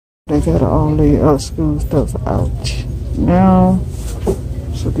They got all the school stuff out now.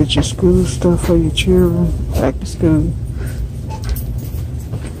 So get your school stuff for your children. Back to school.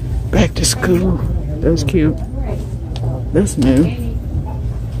 Back to school. That's cute. That's new.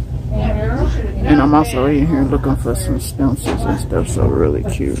 And I'm also in here looking for some stencils and stuff. So really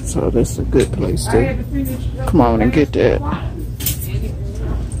cute. So that's a good place to come on and get that.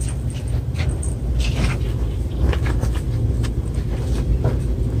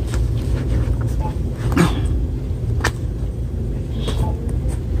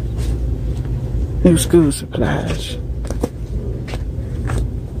 New school supplies.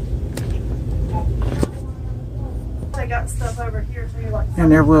 They got stuff over here too, like.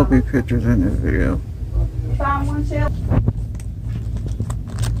 And there will be pictures in this video. Find one shelf.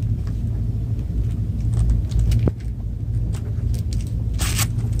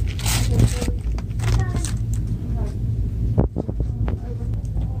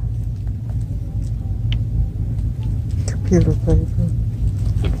 Computer paper.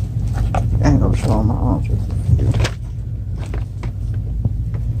 I ain't gonna show my arms.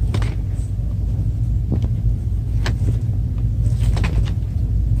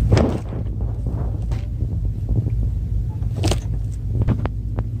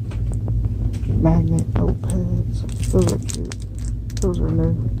 Magnet notepads. Those are cute. Those are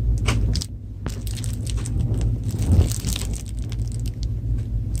new.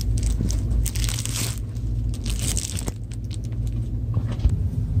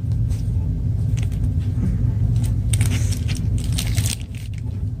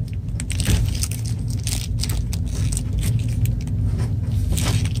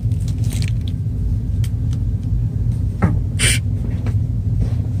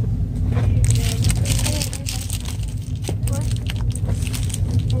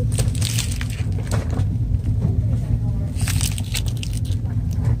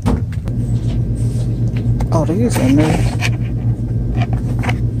 Oh, these are new.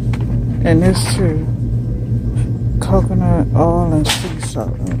 And this too. Coconut oil and sea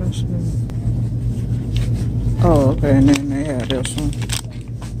salt. Oh, that's new. Oh, okay. And then they have this one.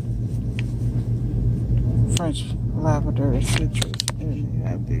 French lavender and citrus. And they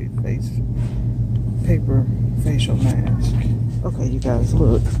have the paper facial mask. Okay, you guys,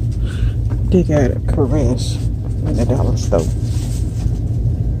 look. They got a Caress in the dollar store.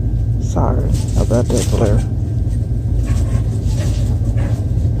 Sorry about that glare.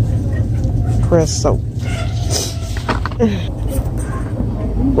 Crest soap.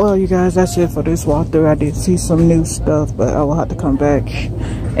 Well, you guys, that's it for this walkthrough. I did see some new stuff, but I will have to come back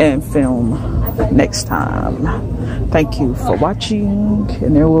and film next time. Thank you for watching,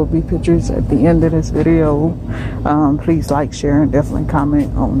 and there will be pictures at the end of this video. Please like, share, and definitely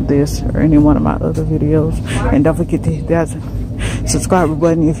comment on this or any one of my other videos. And don't forget to hit that subscribe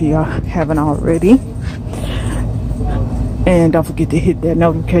button if you haven't already, and don't forget to hit that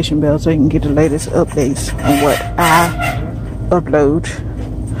notification bell so you can get the latest updates on what I upload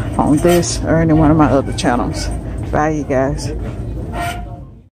on this or any one of my other channels. Bye, you guys.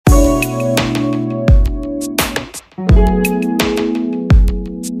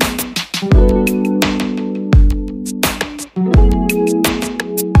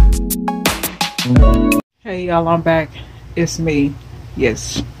 Hey y'all, I'm back. It's me.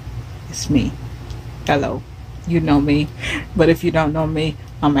 Yes, it's me. Hello. You know me. But if you don't know me,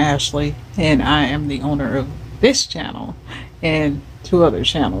 I'm Ashley, and I am the owner of this channel and 2 other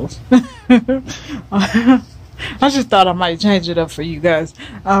channels. I just thought I might change it up for you guys.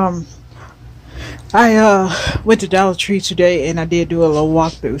 I went to Dollar Tree today and I did do a little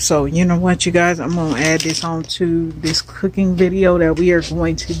walkthrough. So you know what, you guys, I'm gonna add this on to this cooking video that we are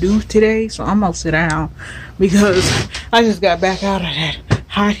going to do today. So I'm gonna sit down because I just got back out of that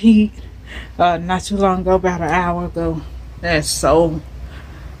hot heat not too long ago, about an hour ago. And so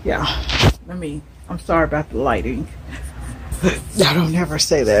yeah, I'm sorry about the lighting. I don't ever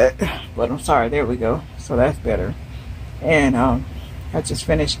say that, but I'm sorry. There we go. So that's better. And I just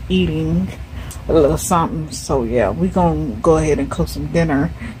finished eating a little something. So yeah, we gonna go ahead and cook some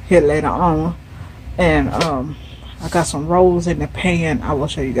dinner here later on. And I got some rolls in the pan. I will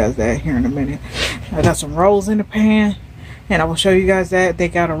show you guys that here in a minute. I got some rolls in the pan, and I will show you guys that they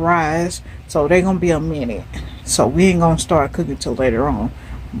gotta rise, so they're gonna be a minute. So we ain't gonna start cooking till later on,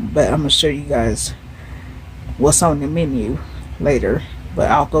 but I'm gonna show you guys what's on the menu later. But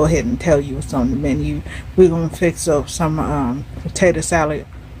I'll go ahead and tell you what's on the menu. We're gonna fix up some potato salad.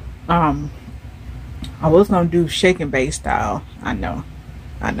 I was gonna do shake and bake style. I know.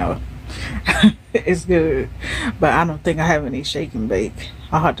 It's good, but I don't think I have any shake and bake.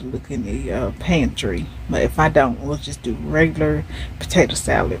 I'll have to look in the pantry, but if I don't, we'll just do regular potato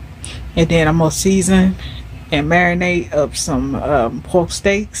salad. And then I'm gonna season and marinate up some pork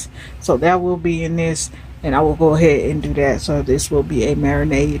steaks, so that will be in this, and I will go ahead and do that. So this will be a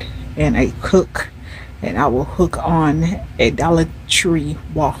marinade and a cook, and I will hook on a Dollar Tree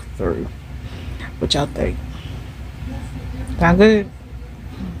walkthrough. What y'all think? Sound good?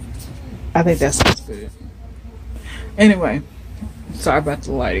 I think that sounds good. Anyway, sorry about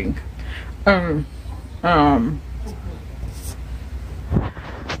the lighting. And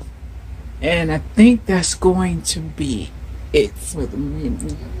I think that's going to be it for the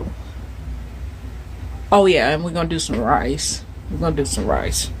menu. Oh yeah, and we're gonna do some rice.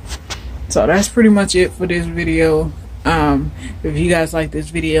 So that's pretty much it for this video. If you guys like this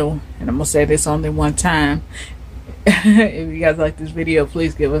video, and I'm gonna say this only one time, if you guys like this video,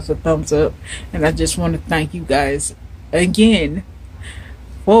 please give us a thumbs up. And I just want to thank you guys again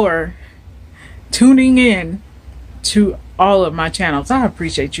for tuning in to all of my channels. I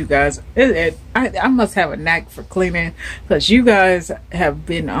appreciate you guys. I must have a knack for cleaning, because you guys have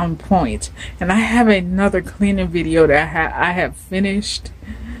been on point. And I have another cleaning video that I have finished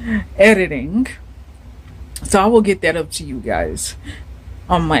editing, so I will get that up to you guys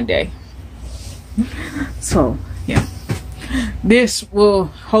on Monday. So yeah, this will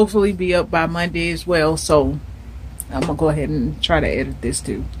hopefully be up by Monday as well, so I'm gonna go ahead and try to edit this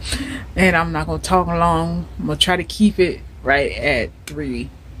too. And I'm not gonna talk long. I'm gonna try to keep it right at 3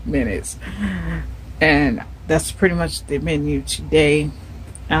 minutes. And that's pretty much the menu today.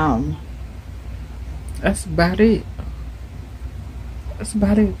 That's about it.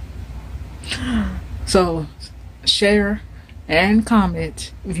 So share and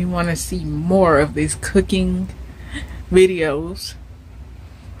comment if you want to see more of these cooking videos,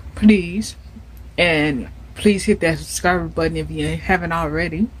 please. And please hit that subscribe button if you haven't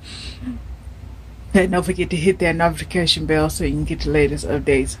already. And don't forget to hit that notification bell so you can get the latest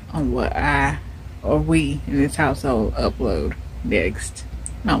updates on what I or we in this household upload next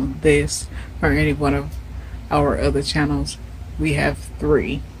on this or any one of our other channels. We have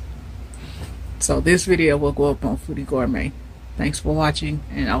 3. So this video will go up on Foodie Gourmet. Thanks for watching,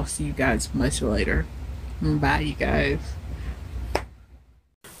 and I'll see you guys much later. Bye, you guys.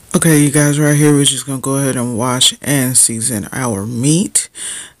 Okay, you guys, right here, we're just gonna go ahead and wash and season our meat.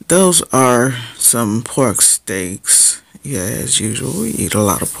 Those are some pork steaks. Yeah, as usual, we eat a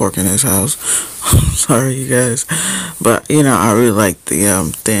lot of pork in this house. Sorry, you guys, but you know, I really like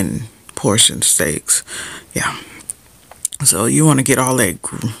the thin portion steaks. Yeah. So you want to get all that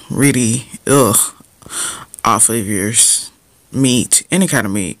gritty off of your meat, any kind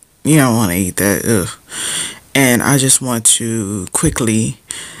of meat. You don't want to eat that. And I just want to quickly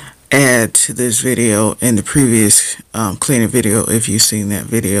add to this video. In the previous cleaning video, if you've seen that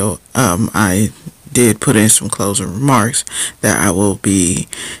video, I did put in some closing remarks that I will be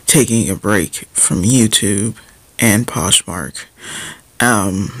taking a break from YouTube and Poshmark.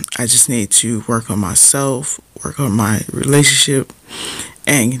 I just need to work on myself, work on my relationship,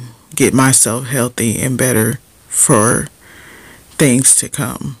 and get myself healthy and better for things to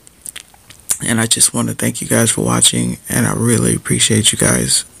come. And I just want to thank you guys for watching, and I really appreciate you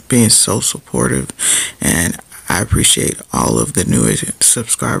guys being so supportive, and I appreciate all of the new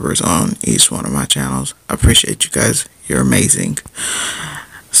subscribers on each one of my channels. I appreciate you guys. You're amazing.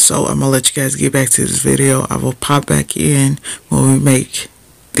 So I'm gonna let you guys get back to this video. I will pop back in when we make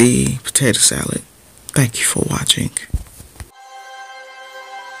the potato salad. Thank you for watching.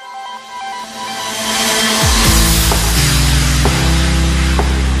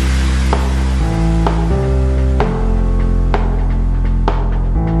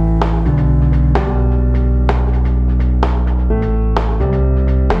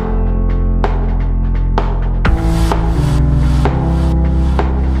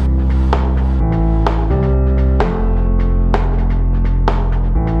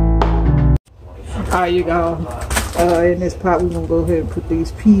 Alright, you go. In this pot, we're gonna go ahead and put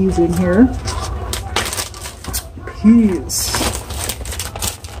these peas in here. Peas.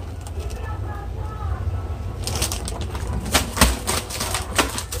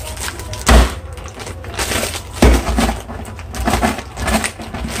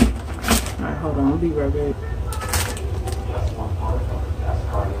 Alright, hold on, I'll be right back.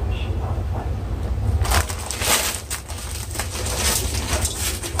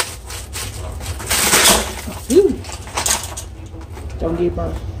 Ooh. Don't get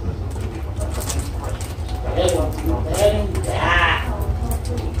burnt.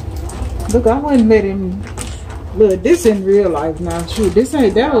 Look, I wouldn't let him Look, this in real life now. Shoot, this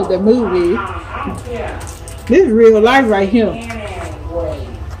ain't, that was the movie. This is real life right here.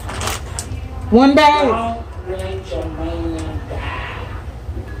 One bag.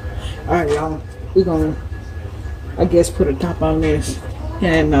 Alright, y'all. We're gonna, I guess, put a top on this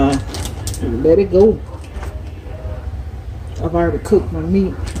and let it go. I've already cooked my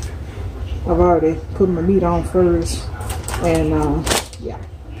meat. I've already put my meat on first. And yeah,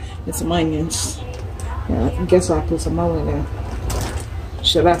 and some onions. Yeah, I guess I'll put some more in there.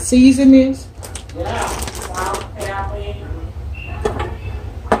 Should I season this?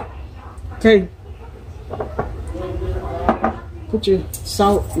 Okay. Put your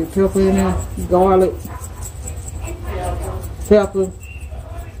salt, your pepper in there, garlic, pepper,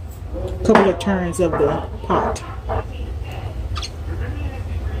 a couple of turns of the pot.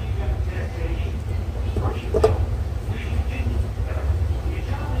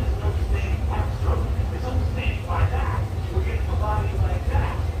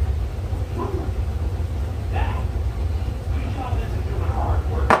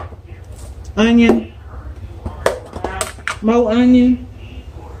 Onion. More onion.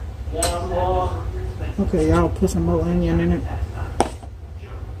 Okay, y'all put some more onion in it.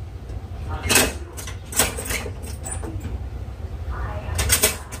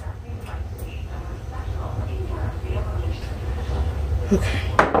 Okay.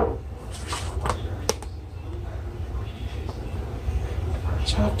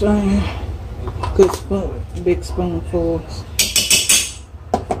 Chopped onion. Good spoon, big spoonfuls.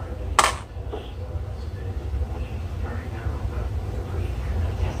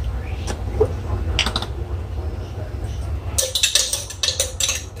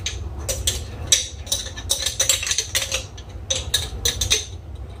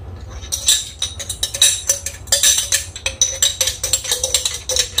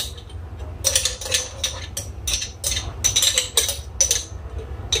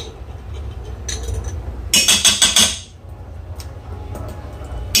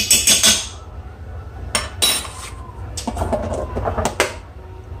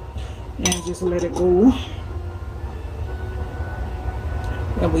 And just let it go.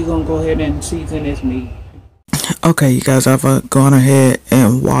 And we're gonna go ahead and season this meat. Okay, you guys, I've gone ahead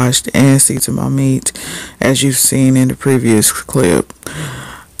and washed and seasoned my meat, as you've seen in the previous clip.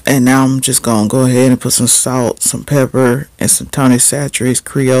 And now I'm just gonna go ahead and put some salt, some pepper, and some Tony Chachere's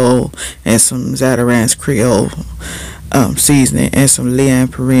Creole, and some Zatarain's Creole seasoning, and some Leanne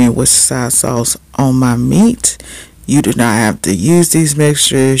Perrine Worcestershire sauce on my meat. You do not have to use these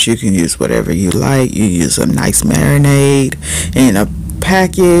mixtures. You can use whatever you like. You use a nice marinade in a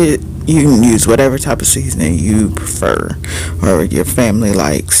packet. You can use whatever type of seasoning you prefer or your family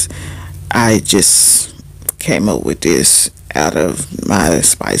likes. I just came up with this out of my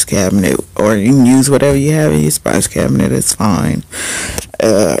spice cabinet, or you can use whatever you have in your spice cabinet. It's fine,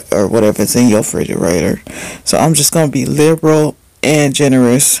 or whatever's in your refrigerator. So I'm just going to be liberal and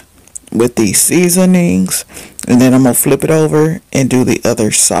generous with these seasonings, and then I'm gonna flip it over and do the other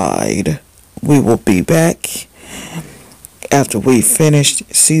side. We will be back after we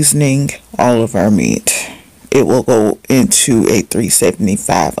finished seasoning all of our meat. It will go into a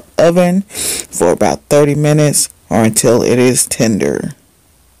 375 oven for about 30 minutes or until it is tender.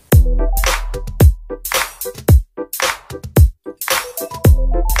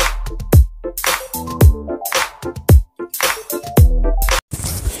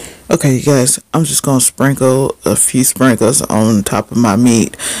 Okay, you guys, I'm just going to sprinkle a few sprinkles on top of my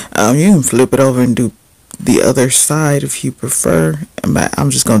meat. You can flip it over and do the other side if you prefer. But I'm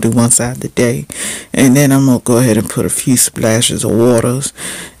just going to do one side today. And then I'm going to go ahead and put a few splashes of waters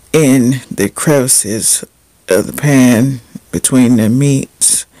in the crevices of the pan between the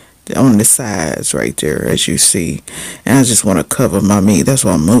meats on the sides right there, as you see. And I just want to cover my meat. That's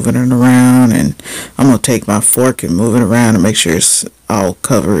why I'm moving it around, and I'm going to take my fork and move it around and make sure it's all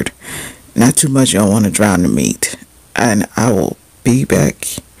covered. Not too much. You don't want to drown the meat. And I will be back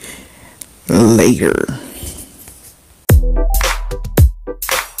later.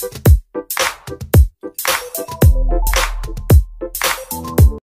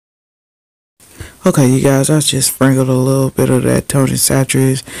 Okay, you guys, I just sprinkled a little bit of that Tony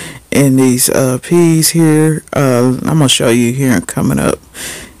Chachere's in these peas here. I'm going to show you here coming up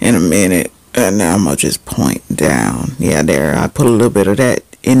in a minute. And now I'm going to just point down. Yeah, there. I put a little bit of that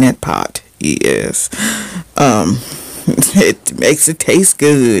in that pot. Yes. It makes it taste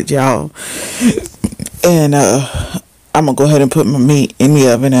good, y'all. And I'm going to go ahead and put my meat in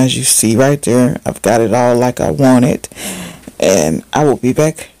the oven, as you see right there. I've got it all like I want it. And I will be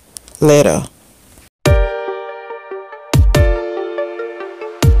back later.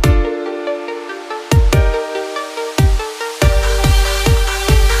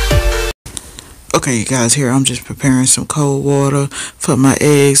 Okay, you guys, here I'm just preparing some cold water for my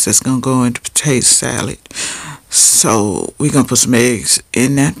eggs that's gonna go into potato salad. So we're gonna put some eggs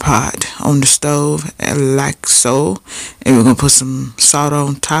in that pot on the stove, like so, and we're gonna put some salt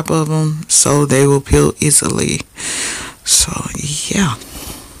on top of them so they will peel easily. So yeah.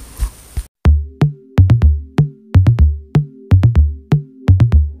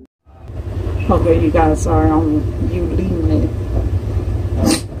 Okay, you guys, sorry, I'm you leaving it.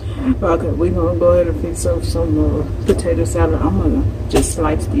 Okay, we're gonna go ahead and fix up some potato salad. I'm gonna just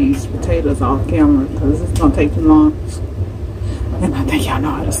slice these potatoes off camera because it's gonna take too long. And I think y'all know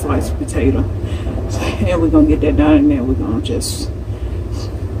how to slice a potato. So, and we're gonna get that done, and then we're gonna just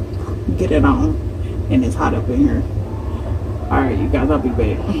get it on. And it's hot up in here. Alright, you guys, I'll be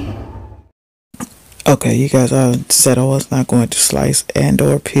back. Okay, you guys, I said I was not going to slice and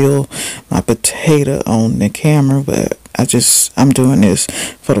or peel my potato on the camera, but I'm doing this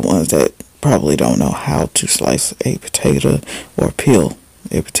for the ones that probably don't know how to slice a potato or peel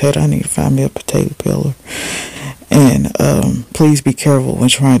a potato. I need to find me a potato peeler. And please be careful when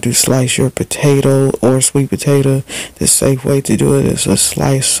trying to slice your potato or sweet potato. The safe way to do it is a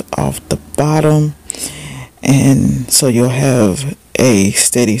slice off the bottom, and so you'll have a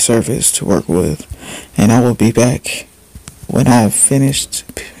steady surface to work with. And I will be back when I've finished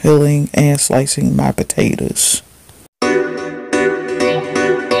peeling and slicing my potatoes.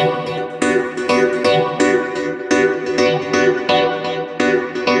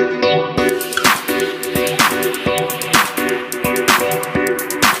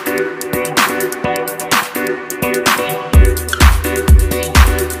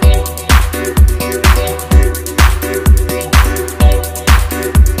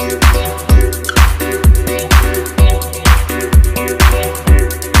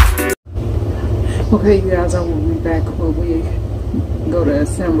 Okay, you guys, I will be back when we go to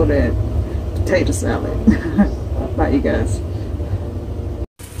assemble that potato salad. Bye, you guys.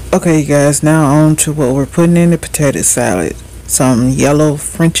 Okay, you guys, now on to what we're putting in the potato salad. Some yellow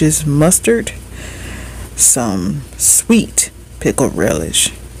French's mustard, some sweet pickled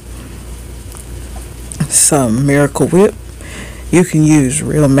relish, some Miracle Whip. You can use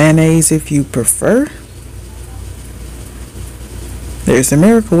real mayonnaise if you prefer. There's the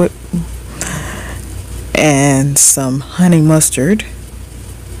Miracle Whip. And some honey mustard,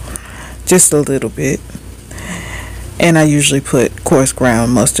 just a little bit. And I usually put coarse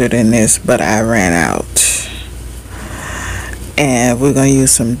ground mustard in this, but I ran out. And we're going to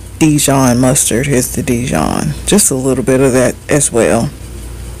use some Dijon mustard. Here's the Dijon, just a little bit of that as well.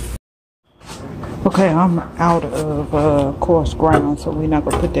 Okay, I'm out of coarse ground, so we're not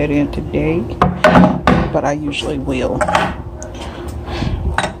going to put that in today, but I usually will.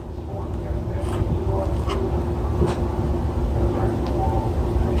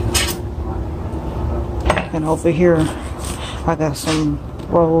 And over here, I got some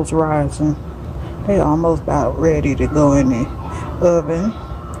rolls rising. They almost about ready to go in the oven.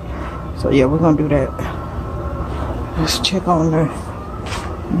 So yeah, we're gonna do that. Let's check on the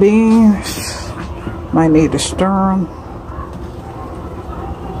beans. Might need to stir them.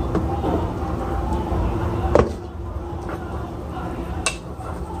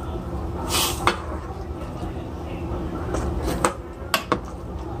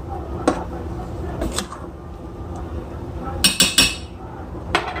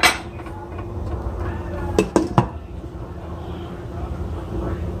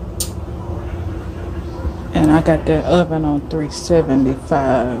 And I got that oven on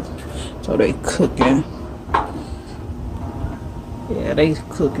 375, so they cooking. Yeah, they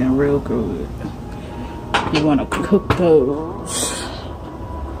cooking real good. You want to cook those.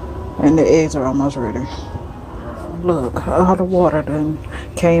 And the eggs are almost ready. Look, all the water done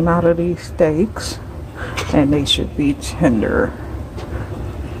came out of these steaks, and they should be tender.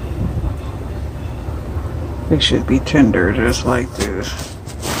 They should be tender just like this.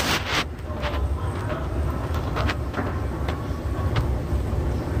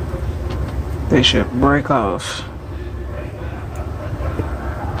 They should break off.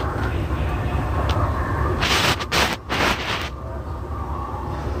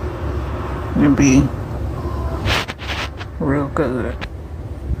 And be real good.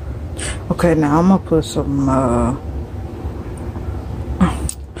 Okay, now I'm gonna put some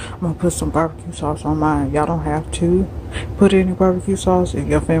barbecue sauce on mine. Y'all don't have to put any barbecue sauce. If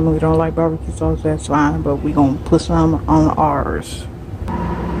your family don't like barbecue sauce, that's fine, but we gonna put some on ours.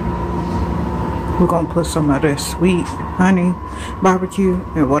 We're gonna put some of this sweet honey barbecue,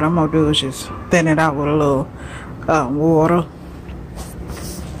 and what I'm gonna do is just thin it out with a little water.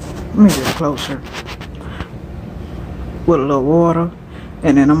 Let me get closer. With a little water,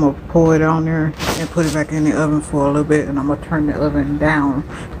 and then I'm gonna pour it on there and put it back in the oven for a little bit, and I'm gonna turn the oven down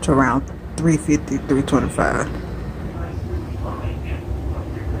to around 350, 325.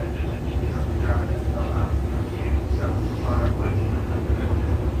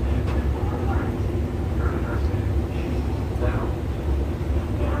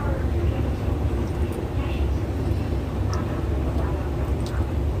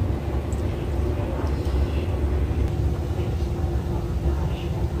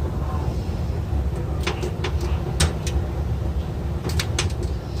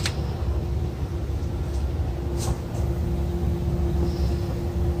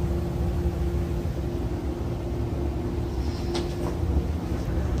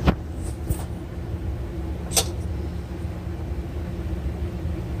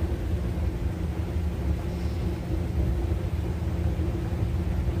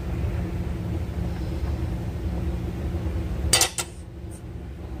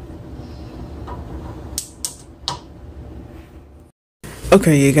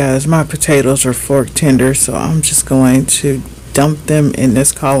 Okay, you guys, my potatoes are fork tender, so I'm just going to dump them in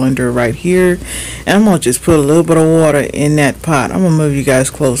this colander right here, and I'm gonna just put a little bit of water in that pot. I'm gonna move you guys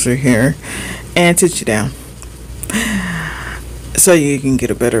closer here and sit you down so you can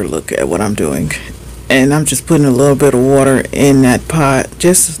get a better look at what I'm doing. And I'm just putting a little bit of water in that pot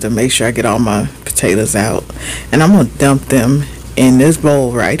just to make sure I get all my potatoes out, and I'm gonna dump them in this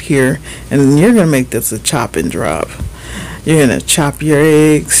bowl right here, and you're gonna make this a chop and drop. You're gonna chop your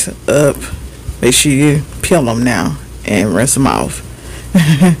eggs up. Make sure you peel them now and rinse them off.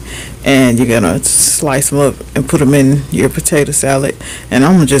 And you're gonna slice them up and put them in your potato salad. And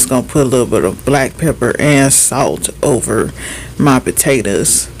I'm just gonna put a little bit of black pepper and salt over my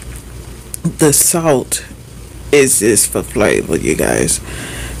potatoes. The salt is just for flavor, you guys.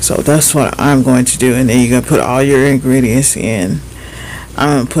 So that's what I'm going to do. And then you're gonna put all your ingredients in.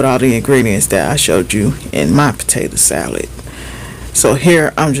 I'm going to put all the ingredients that I showed you in my potato salad. So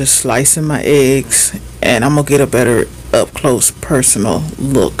here I'm just slicing my eggs, and I'm going to get a better up close personal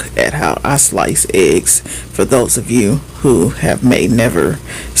look at how I slice eggs for those of you who have never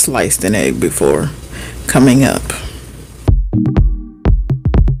sliced an egg before. Coming up.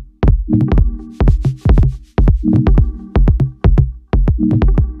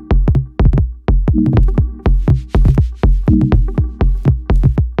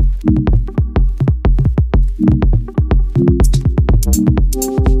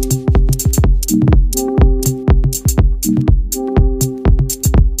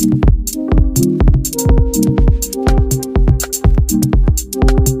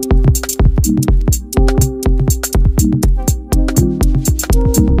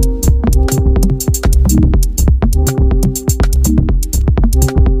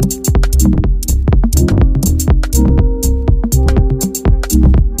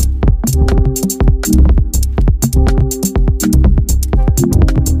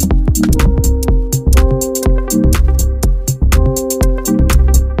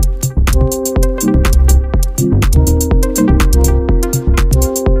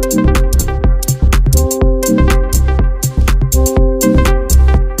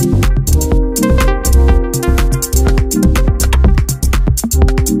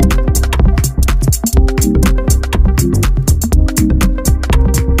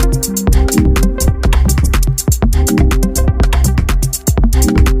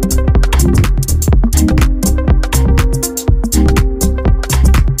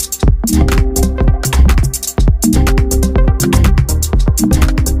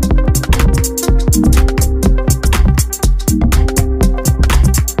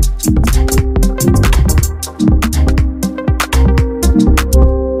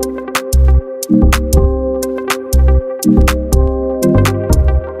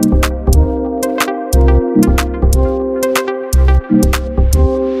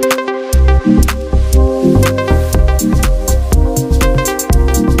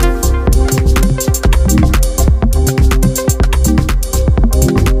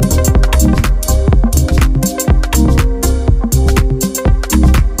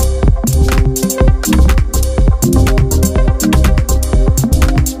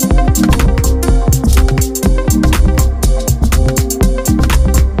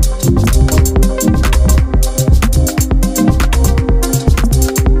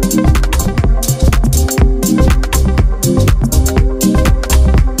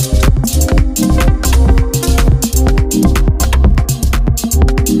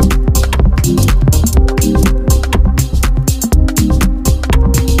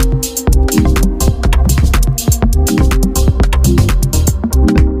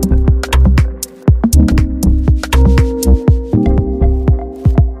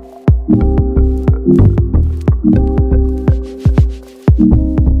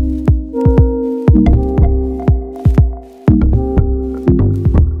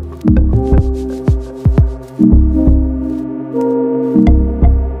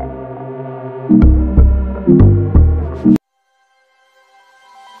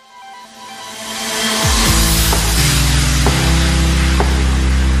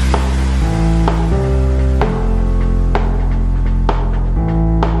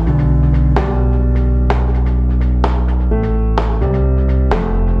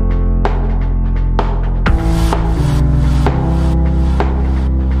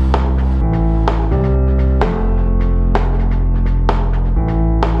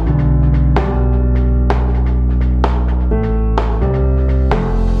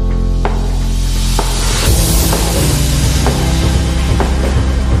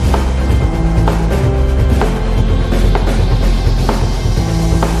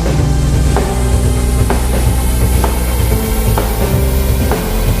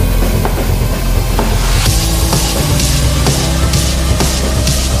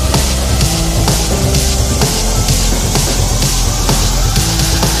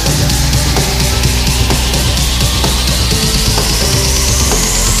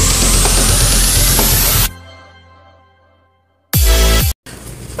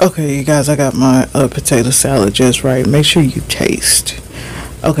 Okay, you guys, I got my potato salad just right. Make sure you taste.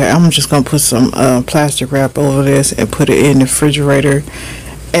 Okay, I'm just gonna put some plastic wrap over this and put it in the refrigerator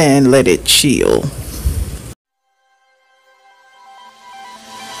and let it chill.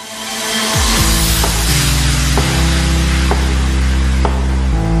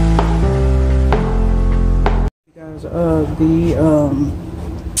 You guys,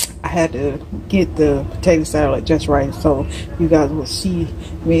 I had to get the potato salad just right, so you guys will see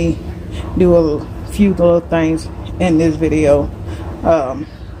me do a few little things in this video,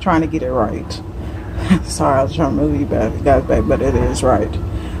 trying to get it right. Sorry, I was trying to move you guys back, but it is right.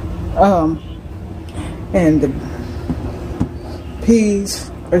 And the peas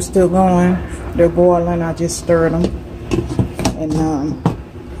are still going. They're boiling. I just stirred them, and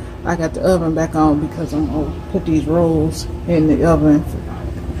I got the oven back on because I'm gonna put these rolls in the oven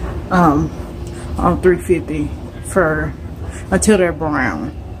on 350 until they're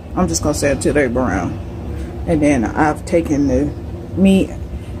brown. I'm just gonna say until they're brown. And then I've taken the meat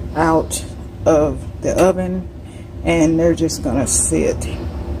out of the oven and they're just gonna sit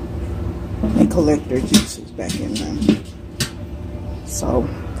and collect their juices back in them. So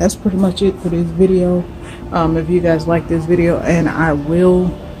that's pretty much it for this video. If you guys like this video, and I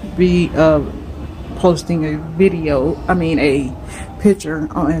will be posting a picture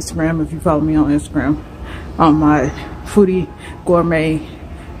on Instagram, if you follow me on Instagram, on my Foodie Gourmet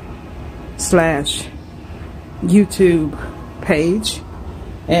 /YouTube page,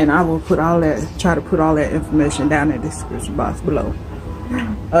 and I will try to put all that information down in the description box below.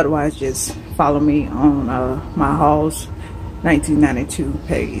 Otherwise, just follow me on my Hauls 1992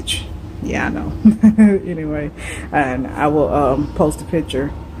 page. Yeah, I know. Anyway, and I will post a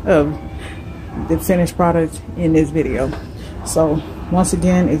picture of the finished product in this video. So once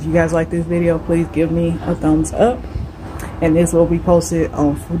again, if you guys like this video, please give me a thumbs up, and this will be posted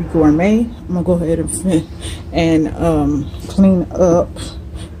on Foodie Gourmet. I'm gonna go ahead and clean up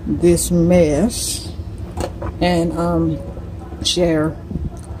this mess, and share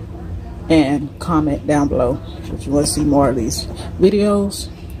and comment down below if you want to see more of these videos,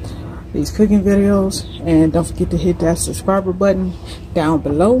 these cooking videos. And don't forget to hit that subscriber button down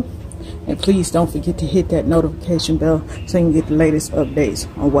below. And please don't forget to hit that notification bell so you can get the latest updates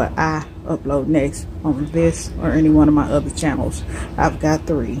on what I upload next on this or any one of my other channels. I've got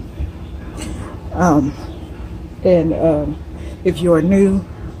 3. If you're new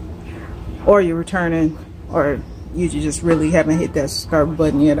or you're returning, or you just really haven't hit that subscribe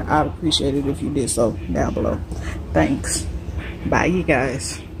button yet, I'd appreciate it if you did so down below. Thanks. Bye, you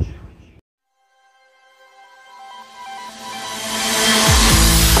guys.